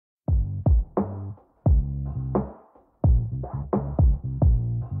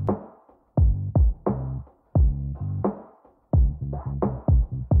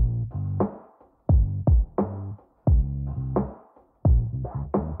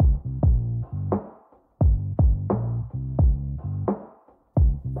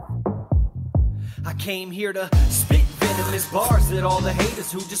I came here to spit venomous bars at all the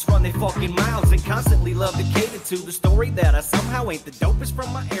haters who just run their fucking mouths and constantly love to cater to the story that I somehow ain't the dopest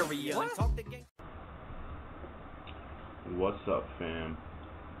from my area. And talk the game. What's up, fam?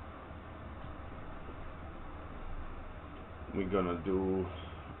 We're gonna do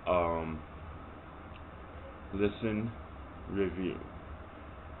listen review.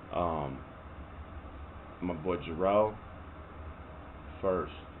 My boy Jarell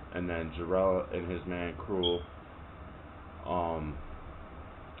first, and then Jarell and his man CHROOL on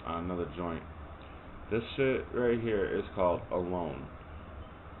another joint. This shit right here is called Alone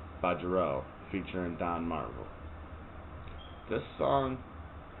by Jarell featuring Don Marvel. This song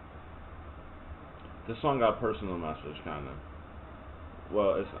got a personal message, kind of.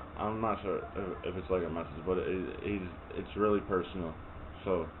 Well, I'm not sure if it's like a message, but it's really personal.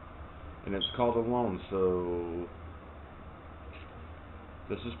 So, and it's called Alone. So,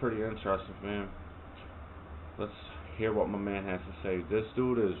 this is pretty interesting, man. Let's hear what my man has to say. This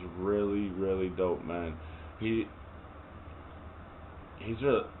dude is really, really dope, man. He's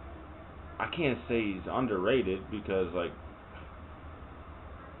I can't say he's underrated because, like,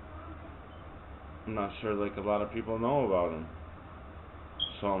 I'm not sure, like, a lot of people know about him.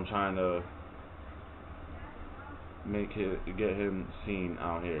 So I'm trying to get him seen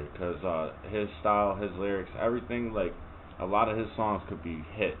out here, because his style, his lyrics, everything, like, a lot of his songs could be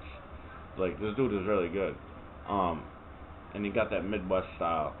hits. Like, this dude is really good. And he got that Midwest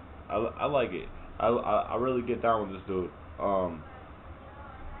style. I like it. I really get down with this dude.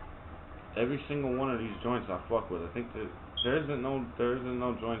 Every single one of these joints I fuck with. I think that there isn't no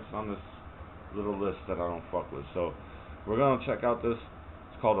joints on this little list that I don't fuck with. So we're gonna check out this.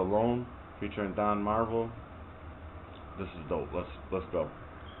 It's called Alone, featuring Don Marvel. This is dope. Let's go.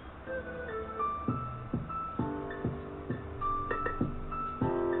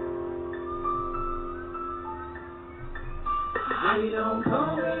 They don't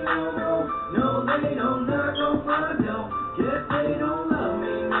call me no more. No, they don't knock on my door. Guess they don't love me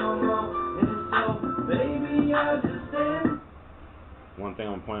no more. And so, baby, I just stand. One thing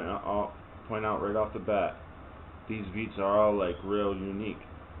I'm point out right off the bat, these beats are all like real unique,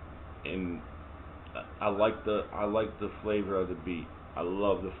 and I like the flavor of the beat. I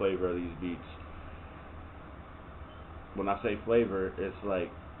love the flavor of these beats. When I say flavor, it's like,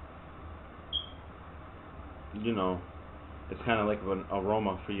 you know, it's kind of like an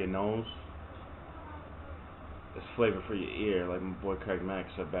aroma for your nose. It's flavor for your ear, like my boy Craig Mack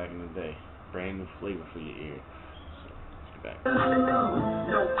said back in the day. Brand new flavor for your ear. So, let's get back. No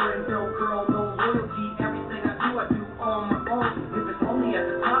friend, no girl, no loyalty. Everything I do on my own. If it's only at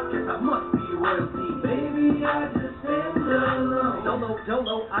the top, guess I must be royalty. Baby, I just stand alone.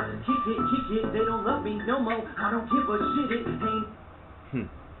 Solo, I just kick it. They don't love me no more. I don't give a shit, it ain't.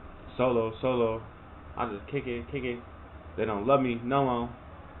 Solo, I just kick it. They don't love me no more.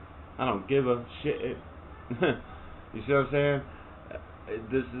 I don't give a shit. You see what I'm saying?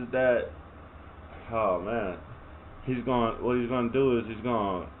 This is that. Oh man, what he's gonna do is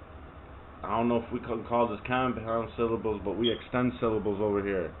I don't know if we can call this compound syllables, but we extend syllables over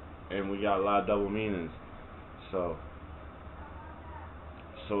here, and we got a lot of double meanings. So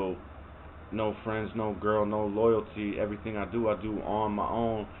no friends, no girl, no loyalty. Everything I do on my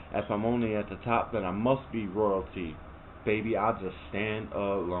own. If I'm only at the top, then I must be royalty. Baby, I just stand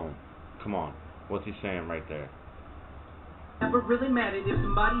alone. Come on, what's he saying right there? Never really mattered if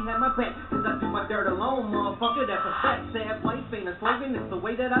somebody had my back, cause I do my dirt alone, motherfucker, that's a fact. Sad life ain't a slogan, it's the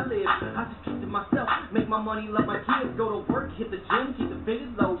way that I live. I just keep to myself, make my money, love my kids, go to work, hit the gym, keep the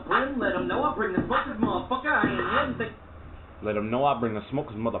fitted low brim, let them know I bring the smokers, motherfucker, I ain't him. Let them know I bring the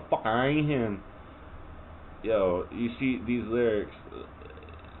smokers, motherfucker, I ain't him. Yo, you see these lyrics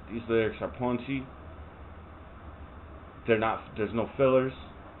are punchy. There's no fillers.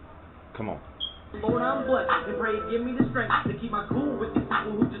 Come on. Lord, I'm blessed, and pray give me the strength to keep my cool with these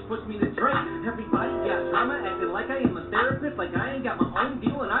people who just push me to drink. Everybody got drama, acting like I am a therapist, like I ain't got my own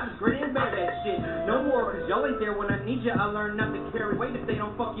deal, and I just grin and bear that shit. No more, cause y'all ain't there when I need ya. I learned not to carry weight if they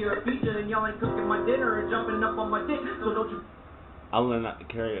don't fuck your feature, and y'all ain't cooking my dinner and jumping up on my dick, so don't you... I learned not to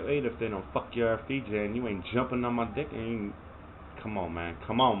carry weight if they don't fuck your feature, and you ain't jumping on my dick, and you... Come on, man.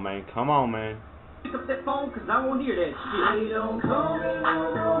 Pick up that phone, cause I won't hear that shit. They don't call me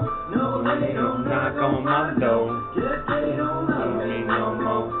no, they don't knock on my door. Guess they don't love me no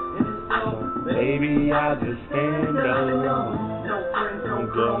more. And so, baby, I just stand alone. No friends, no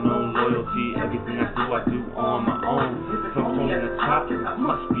girl, no loyalty. Everything I do on my own. If I'm only at the top, I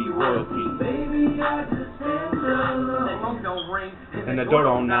must be royalty. Baby, I just stand alone. That phone don't ring. and the door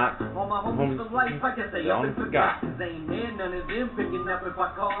don't knock. All my homies for life, I guess they up and forgot. Cause they ain't there, none of them picking up if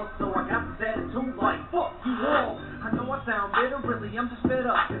I call. So I got this attitude like, fuck you all. I know I sound bitter, really, I'm just fed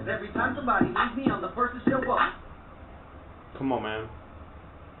up. Cause every time somebody needs me, I'm the first to show up. Come on, man.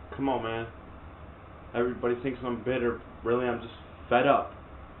 Come on, man. Everybody thinks I'm bitter. Really, I'm just fed up.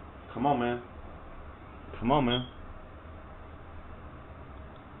 Come on, man. Come on, man.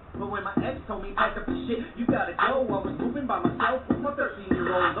 But when my ex told me pack up the shit, you gotta go, I was moving by myself with my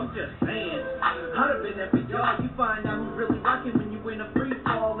 13-year-olds. I'm just saying, I'd have been there for y'all. You find out who's really rocking when you in a free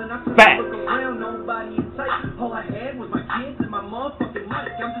fall. And I took a look around, nobody in sight. All I had was my kids and my motherfucking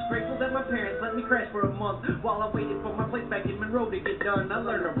mic. I'm just grateful that my parents let me crash for a month while I waited for my place back in Monroe to get done. I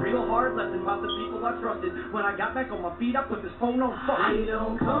learned a real hard lesson about the people I trusted. When I got back on my feet, I put this phone on. Fuck. They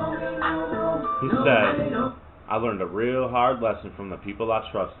don't call me no more. He said, I learned a real hard lesson from the people I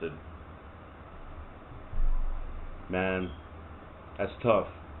trusted. Man, that's tough.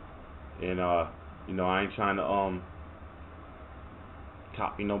 And I ain't trying to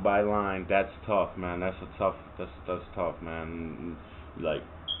copy nobody line. That's tough, man. That's tough, man. Like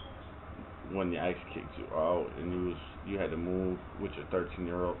when your ex kicked you out and you had to move with your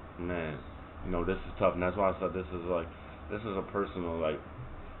 13-year-old, man. This is tough, and that's why I said this is a personal, like,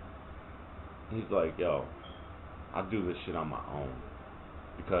 he's like, yo, I do this shit on my own,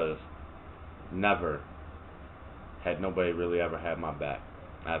 because never had nobody really ever had my back,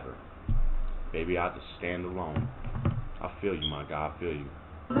 ever. Baby, I just stand alone. I feel you, my guy, I feel you.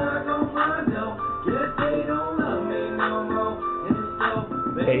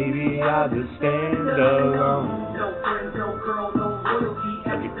 Baby, I just stand alone. No friends, no girl, no loyalty.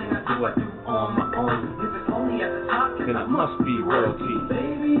 Everything I do on my own. If it's only at the top, then it must be royalty.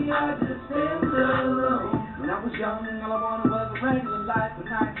 Baby, I just stand alone. When I was young, all I wanted was a regular life. A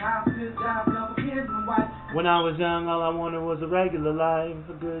nice house, good job, couple kids and a wife. When I was young, all I wanted was a regular life,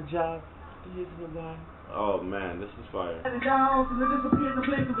 a good job, kids and a wife. Oh man, this is fire. And dogs and it disappeared in the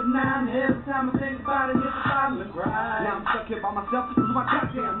blink of an eye. And every time I think about it, it's a bottle and cry. Now I'm stuck here by myself, losing my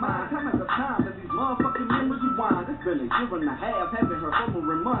goddamn mind. Time after time, as these motherfucking memories rewind. It's been a year and a half, haven't heard from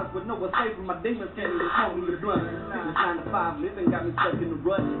her in months, with no escape from my demons, can't even smoke me the blunt. This 9 to 5 living got me stuck in the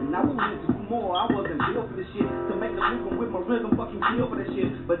rut, and I wanted to do more. I wasn't built for this shit. To make the rhythm with my rhythm, fucking kill for this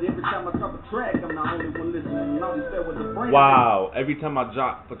shit. But every time I drop a track, I'm the only one listening. And all these fell with the brain. Wow, every time I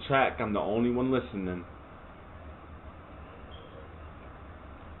drop a track, I'm the only one listening.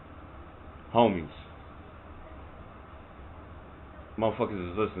 Homies,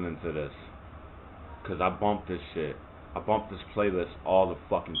 motherfuckers is listening to this, cause I bump this shit. I bump this playlist all the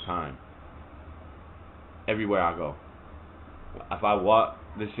fucking time. Everywhere I go. If I walk,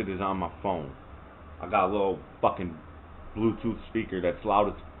 this shit is on my phone. I got a little fucking Bluetooth speaker that's loud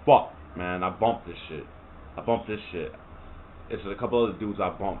as fuck, man. I bump this shit. It's a couple other dudes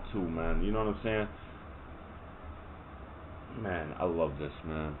I bump too, man. You know what I'm saying? Man, I love this,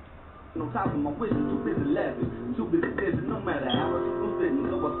 man. No time for my wishes, too busy laughing, too busy busy, no matter how much people sitting.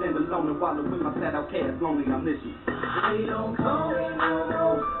 So I stand alone and wallow with my sad outcast, lonely, I'm missing. They don't call me no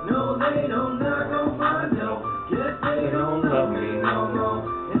more, no, they don't knock on my door. Guess they don't love me no more.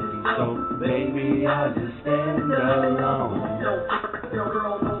 And so, baby, I just stand alone. No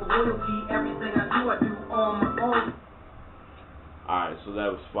girl, no loyalty, everything I do on my own. Alright, so that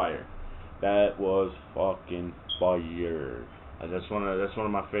was fire. That was fucking fire. That's one of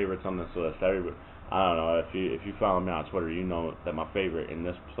my favorites on this list. I don't know, if you follow me on Twitter, you know that my favorite in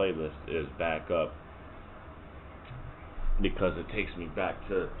this playlist is Back Up, because it takes me back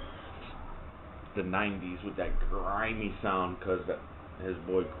to the 90s with that grimy sound, because his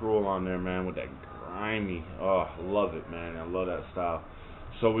boy CHROOL on there, man, with that grimy, oh, I love it, man. I love that style.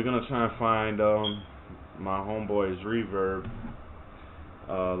 So we're gonna try and find my homeboy's reverb.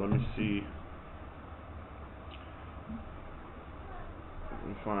 Let me see. Let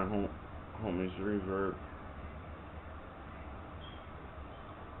me find homie's reverb.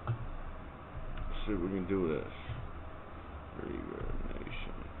 Let's see if we can do this. Reverb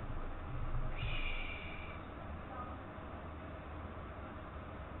Nation.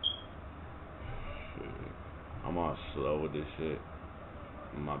 Shit. I'm all slow with this shit.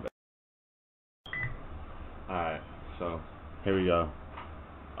 My bad. Alright, so here we go.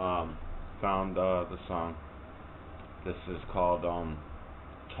 Found the song. This is called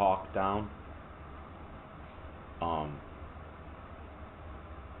Talk Down,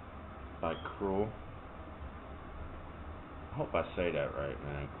 by CHROOL. I hope I say that right,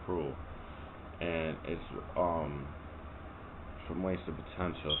 man. CHROOL, and it's from Wasted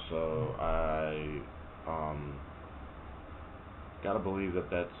Potential. So I gotta believe that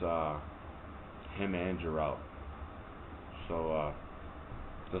that's him and Jarell. So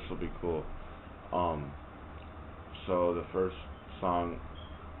This will be cool. So the first song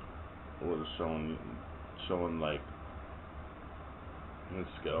was showing like his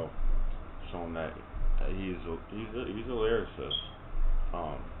skill, showing that he's a lyricist.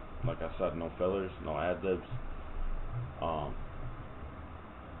 Like I said, no fillers, no ad libs.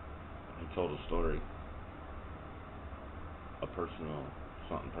 He told a story,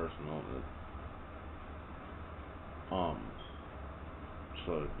 something personal.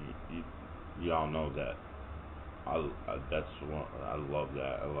 So y'all know that. That's one. I love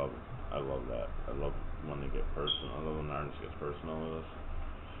that. I love that. I love when they get personal. I love when an artist gets personal with us.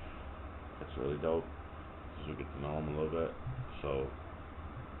 It's really dope because we get to know them a little bit. So,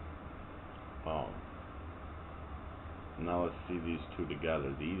 now let's see these two together.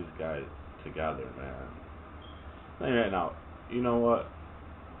 These guys together, man. Right now, you know what?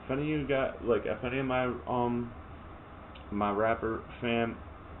 If any of you got if any of my rapper fam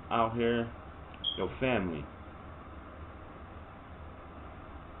out here, yo, family.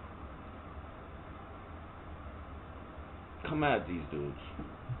 Come at these dudes.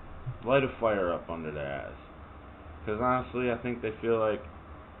 Light a fire up under their ass. Because honestly, I think they feel like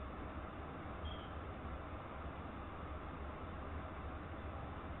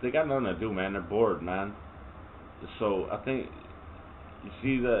they got nothing to do, man. They're bored, man. So I think you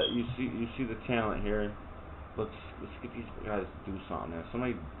see the talent here. Let's get these guys to do something. Man.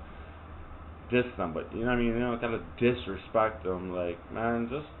 Somebody diss them, but you know what I mean. You don't gotta disrespect them. Like, man,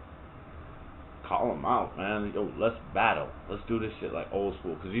 just call them out, man. Yo, let's battle. Let's do this shit like old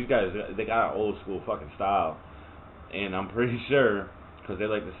school. Cause these guys, they got an old school fucking style, and I'm pretty sure, cause they're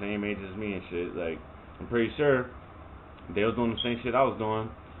like the same age as me and shit. Like, I'm pretty sure they was doing the same shit I was doing.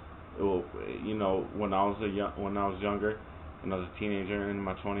 You know, when I was younger, when I was a teenager in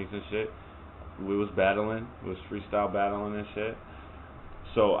my 20s and shit, we was battling, we was freestyle battling and shit.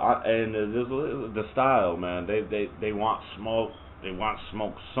 So the style, man. They want smoke. They want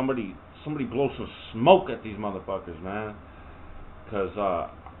smoke. Somebody blow some smoke at these motherfuckers, man. Cause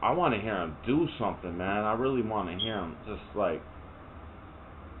I want to hear them do something, man. I really want to hear them just like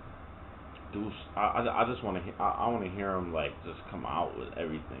do. I just want to. I want to hear them like just come out with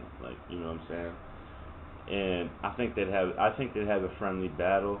everything, like, you know what I'm saying. And I think they'd have a friendly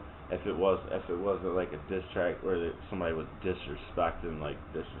battle if it wasn't like a diss track where somebody was disrespecting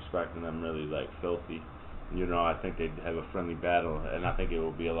them really like filthy. You know, I think they'd have a friendly battle, and I think it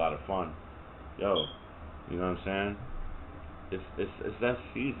would be a lot of fun. Yo, you know what I'm saying? It's that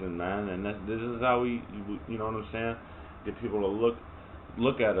season, man, and this is how we, you know what I'm saying? Get people to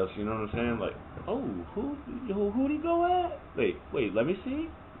look at us, you know what I'm saying? Like, oh, who'd he go at? Wait, let me see.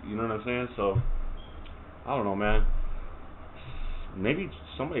 You know what I'm saying? So, I don't know, man. Maybe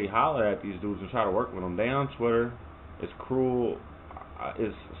somebody holler at these dudes and try to work with them. They on Twitter. It's CHROOL.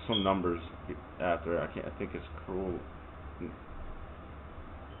 It's some numbers after. I think it's CHROOL.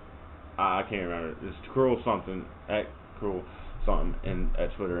 I can't remember. It's CHROOL something at CHROOL something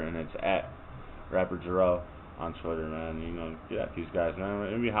at Twitter, and it's at rapper Jarell on Twitter, man. You know, get at these guys, man.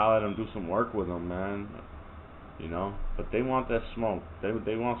 Maybe holler at them, do some work with them, man. You know, but they want that smoke.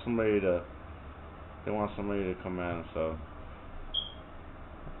 They want somebody to. They want somebody to come at them. So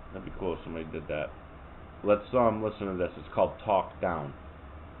that'd be cool if somebody did that. Let's listen to this. It's called Talk Down.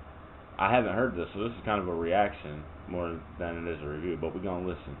 I haven't heard this, so this is kind of a reaction more than it is a review, but we're gonna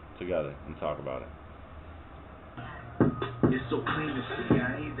listen together and talk about it. It's so plain to see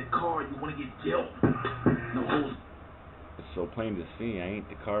I ain't the card you wanna get dealt. No holes. It's so plain to see I ain't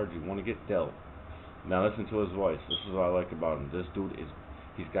the card you wanna get dealt. Now listen to his voice. This is what I like about him. This dude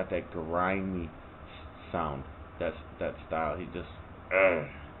he's got that grimy sound. That style. He just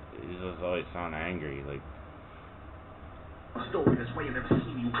always sound angry, like. A story this way I've never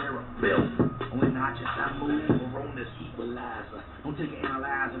seen you wear a belt. Only notches I move around this equalizer. Don't take an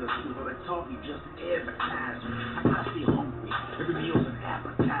analyzer to see what I talk, you just advertiser. I gotta stay hungry. Every meal's an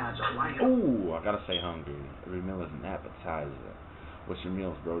appetizer. Ooh, I gotta stay hungry. Every meal is an appetizer. What's your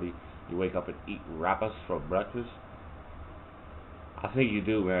meals, Brody? You wake up and eat wrappers for breakfast? I think you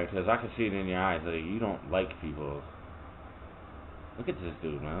do, man, because I can see it in your eyes. Like, you don't like people. Look at this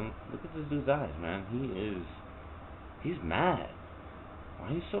dude, man. Look at this dude's eyes, man. He's mad. Why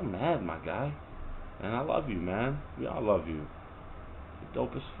are you so mad, my guy? Man, I love you, man. We all love you. You're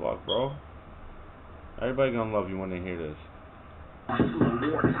dope as fuck, bro. Everybody gonna love you when they hear this. All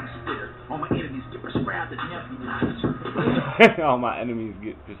my enemies get prescribed a nebulizer. All my enemies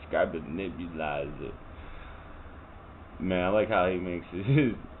get prescribed a nebulizer. Man, I like how he makes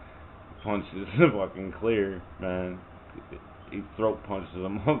his punches fucking clear, man. He throat punches a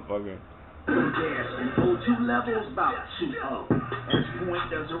motherfucker. Gas, 2 levels, about 2-0. At this point,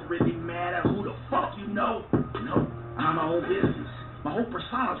 the does it really matter who the fuck you know? No, I'm my own business. My whole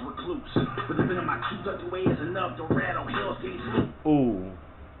persona's recluse. But the bit of my two tucked away is enough to rattle Hell's Gates loose. Ooh.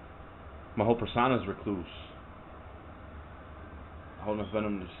 My whole persona's recluse. Holding a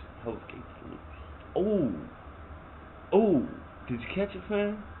venom is Hell's Gates loose. Ooh. Ooh. Did you catch it,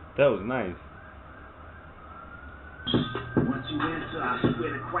 fam? That was nice. Once you enter, I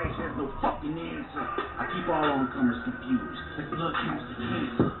swear to Christ, there's no fucking answer. I keep all oncomers confused, like blood counts to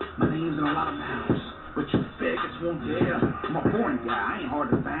cancer. My name's in a lot of mouths, but you faggots won't dare. I'm a boring guy, I ain't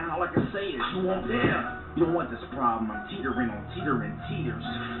hard to find. All I can say is you won't dare. You don't want this problem, I'm teetering on teetering teeters.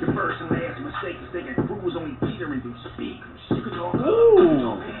 Your first and last mistake is thinking CHROOL's only teetering through speakers. You can talk up, you can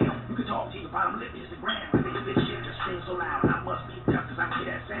talk down, you can talk to your bottom lip, hits the ground. This shit just screams so loud, I must be deaf cause I don't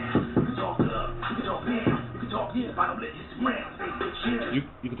hear that sound. You can talk up, you can talk down, you can talk to your bottom lip, hits the ground.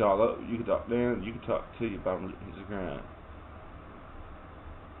 You can talk up, you can talk down, you can talk to your bottom lip, hits the ground.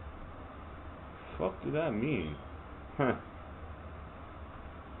 Fuck do that mean? Huh.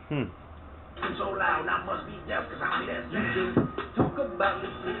 So loud, I must be deaf cause I hear that sound. Talk about it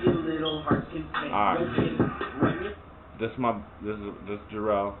till your little heart can sing. Alright. This is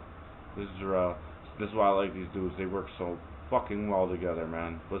Jarell. This is Jarell. This is why I like these dudes. They work so fucking well together,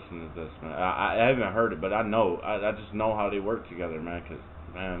 man. Listen to this, man. I haven't heard it, but I know. I just know how they work together, man. Cause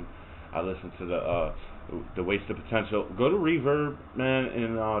man, I listen to the Wasted Potential. Go to Reverb, man,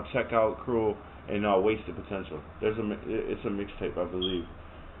 and check out CHROOL and Wasted Potential. It's a mixtape, I believe.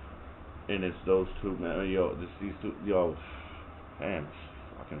 And it's those two, man. Yo, these two, yo, man,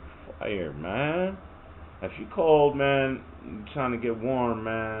 it's fucking fire, man. If you cold, man, you're trying to get warm,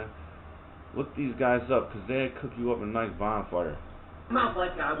 man, look these guys up, cause they cook you up a nice bonfire. Mouth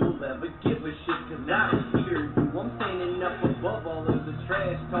like I will ever give a shit, cause I don't hear you. I'm standing up above all of the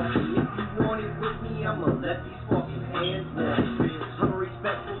trash talking. If you want it with me, I'ma let these fucking hands walk. I'm a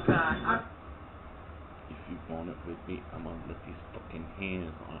respectful guy. If you want it with me, I'ma let these fucking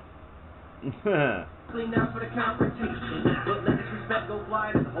hands on it. Clean out for the confrontation, but let this respect go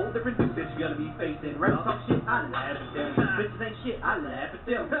fly. It's a whole different dude that you gotta be facing. Rap talk shit, I laugh at them. Bitches ain't shit, I laugh at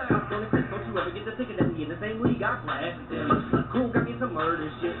them. I'm gonna quit, don't you ever get to thinking that we in the same league, I laugh at them. CHROOL got me some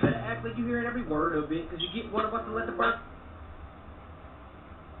murder shit. Better act like you hearing every word of it, cause you get one of us to let the bird.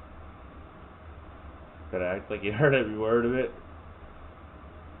 Better act like you heard every word of it.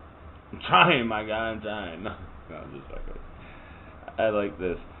 I'm trying, my guy, I'm trying. No, just like it. I like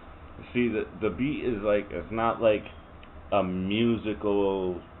this. See, the beat is like, it's not like a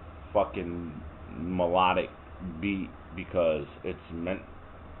musical fucking melodic beat because it's meant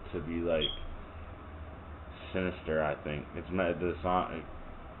to be like sinister, I think. It's meant to song.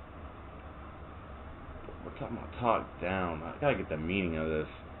 We're talking about talk down. I gotta get the meaning of this.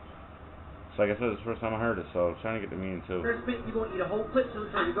 So like I said, it's the first time I heard it, so I'm trying to get the meaning too. First bit, you gon' eat a whole clip, so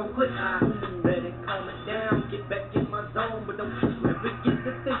try to go quick. Better calm it down, get back in my zone, but don't you ever get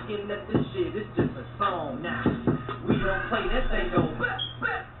to thinking that this shit is just a song. Now, we don't play that thing go.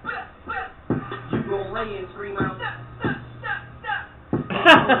 You gon' lay and scream out. I'd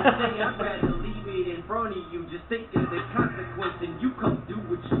rather leave it in front of you, just think of the consequence, and you come do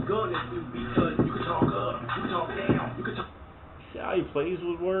what you gonna do, because you can talk up, you can talk down, you can talk. See how he plays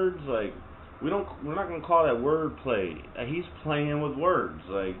with words? Like, we're not gonna call that word play. He's playing with words.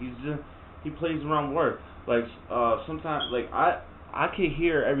 Like, he plays around words. Like, sometimes, like, I can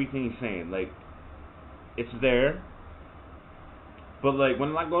hear everything he's saying. Like, it's there. But like,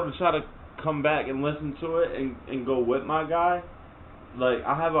 when I go to try to come back and listen to it and go with my guy, like,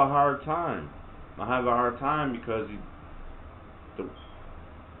 I have a hard time. I have a hard time because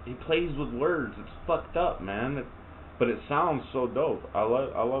he plays with words. It's fucked up, man. But it sounds so dope. I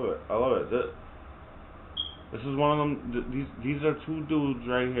love it. This is one of them. These are two dudes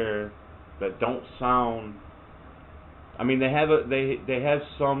right here that don't sound. I mean, they have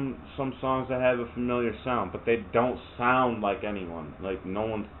some songs that have a familiar sound, but they don't sound like anyone. Like no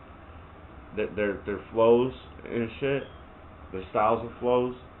one. Their flows and shit, their styles of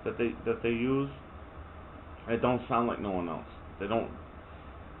flows that they use, it don't sound like no one else. They don't.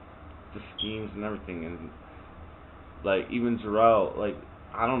 The schemes and everything and. Like, even Jarell, like,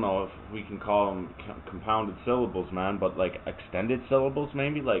 I don't know if we can call them compounded syllables, man, but, like, extended syllables,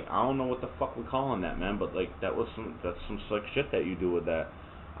 maybe? Like, I don't know what the fuck we're calling that, man, but, like, that's some slick shit that you do with that.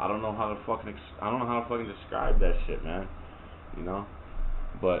 I don't know how to fucking describe that shit, man, you know?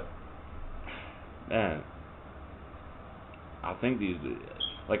 But, man, I think these,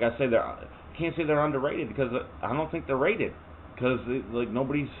 like I say, I can't say they're underrated, because I don't think they're rated, because, like,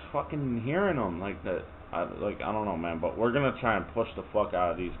 nobody's fucking hearing them like that. I don't know, man, but we're gonna try and push the fuck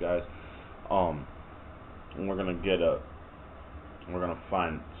out of these guys, and we're gonna get we're gonna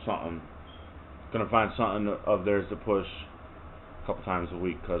find something. Gonna find something of theirs to push a couple times a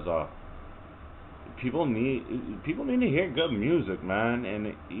week, cause people need to hear good music, man,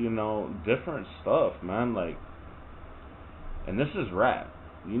 and you know, different stuff, man. Like, and this is rap.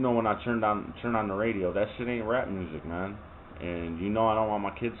 You know, when I turn on the radio, that shit ain't rap music, man. And you know, I don't want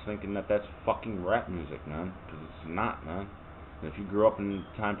my kids thinking that that's fucking rap music, man, because it's not, man. And if you grew up in the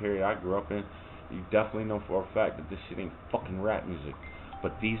time period I grew up in, you definitely know for a fact that this shit ain't fucking rap music.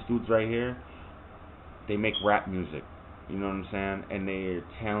 But these dudes right here, they make rap music. You know what I'm saying? And they're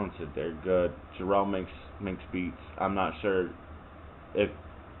talented. They're good. Jarell makes beats. I'm not sure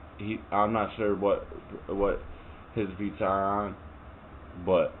what his beats are on,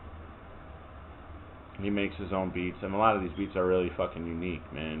 but he makes his own beats, and a lot of these beats are really fucking unique,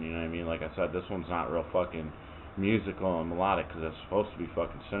 man. You know what I mean? Like I said, this one's not real fucking musical and melodic because it's supposed to be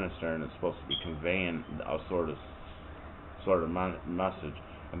fucking sinister and it's supposed to be conveying a sort of message.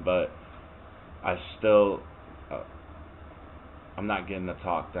 But I still, I'm not getting the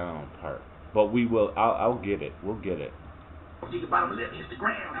talk down part. But we will. I'll get it. We'll get it. Dig your bottom lip, hits the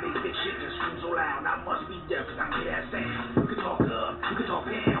ground. Make that shit just scream so loud. I must be deaf cause I hear that sound. You can talk up, you can talk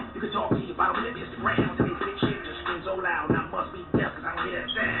down. You can talk to your bottom lip, hits the ground. Make that shit just scream so loud. I must be deaf cause I hear that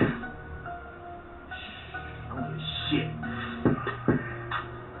sound. I don't hear shit.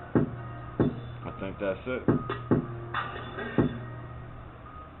 I think that's it.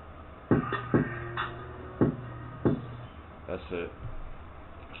 That's it.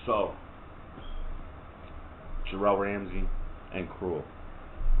 So, Jarell Ramsey and CHROOL.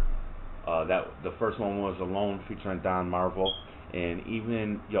 That the first one was Alone featuring Don Marvel, and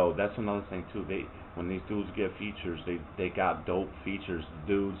even that's another thing too. When these dudes get features, they got dope features. The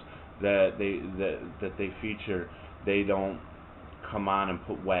dudes that they feature, they don't come on and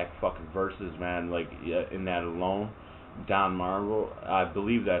put whack fucking verses, man. Like in that Alone, Don Marvel, I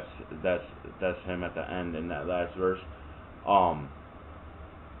believe that's him at the end in that last verse.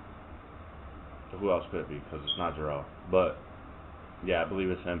 Who else could it be? Because it's not Jarell, but yeah, I believe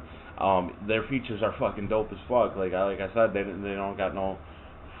it's him. Their features are fucking dope as fuck. Like I said, they don't got no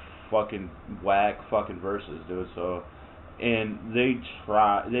fucking whack fucking verses, dude. So, and they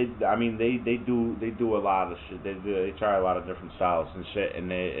do a lot of shit. They try a lot of different styles and shit,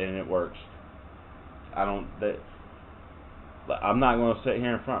 and it works. I'm not gonna sit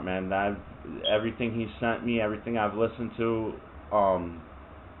here in front, man. Everything he sent me, everything I've listened to,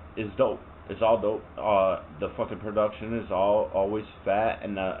 is dope. It's all dope. The fucking production is always fat,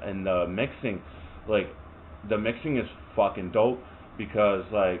 and the mixing, like the mixing is fucking dope because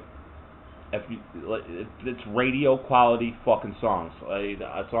like it's radio quality fucking songs. Like,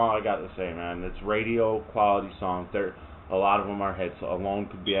 that's all I got to say, man. It's radio quality songs. A lot of them are hits. Alone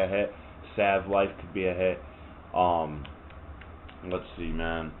could be a hit. Sav Life could be a hit. Let's see,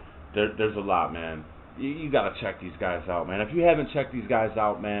 man. There's a lot, man. You gotta check these guys out, man. If you haven't checked these guys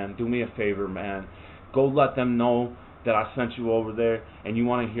out, man, do me a favor, man. Go let them know that I sent you over there and you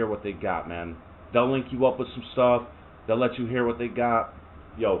want to hear what they got, man. They'll link you up with some stuff. They'll let you hear what they got.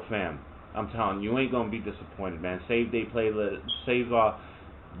 Yo, fam, I'm telling you, you ain't gonna be disappointed, man. Save their playlist. Save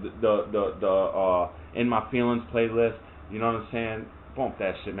the In My Feelings playlist. You know what I'm saying? Bump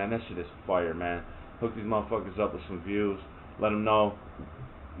that shit, man. That shit is fire, man. Hook these motherfuckers up with some views. Let them know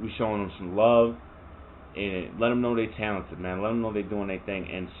we showing them some love. And let them know they talented, man. Let them know they doing their thing.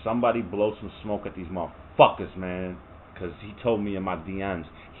 And somebody blow some smoke at these motherfuckers, man. Because he told me in my DMs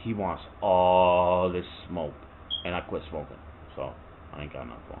he wants all this smoke. And I quit smoking. So, I ain't got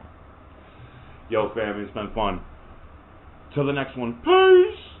nothing for him. Yo, fam, it's been fun. Till the next one.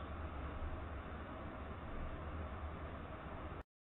 Peace!